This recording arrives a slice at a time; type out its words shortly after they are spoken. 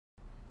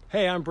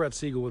Hey, I'm Brett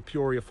Siegel with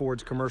Peoria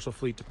Ford's Commercial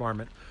Fleet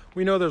Department.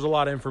 We know there's a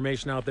lot of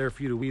information out there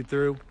for you to weed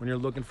through when you're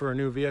looking for a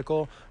new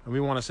vehicle, and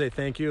we want to say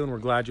thank you and we're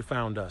glad you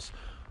found us.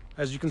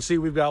 As you can see,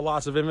 we've got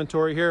lots of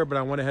inventory here, but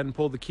I went ahead and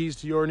pulled the keys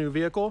to your new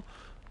vehicle.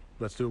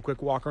 Let's do a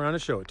quick walk around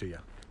and show it to you.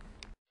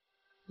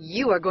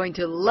 You are going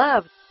to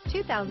love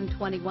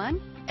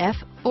 2021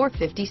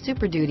 F-450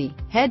 Super Duty.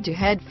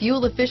 Head-to-head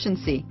fuel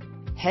efficiency,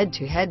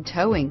 head-to-head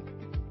towing,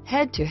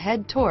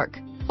 head-to-head torque.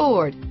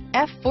 Ford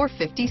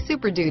F-450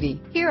 Super Duty.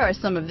 Here are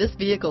some of this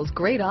vehicle's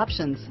great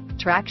options: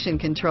 traction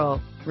control,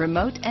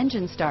 remote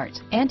engine start,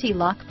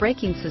 anti-lock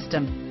braking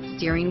system,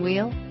 steering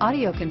wheel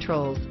audio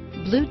controls,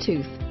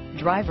 Bluetooth,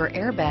 driver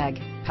airbag,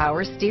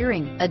 power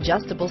steering,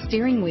 adjustable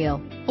steering wheel,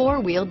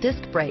 four-wheel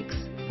disc brakes,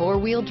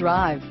 four-wheel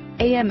drive,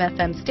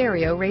 AM/FM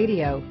stereo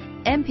radio,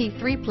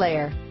 MP3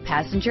 player,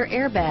 passenger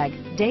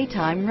airbag,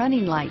 daytime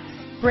running lights,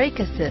 brake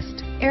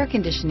assist, air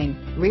conditioning,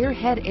 rear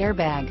head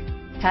airbag,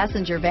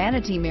 passenger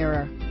vanity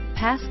mirror,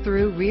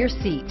 pass-through rear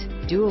seat,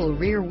 dual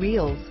rear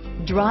wheels.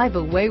 Drive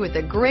away with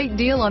a great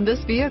deal on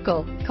this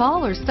vehicle.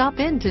 Call or stop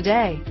in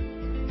today.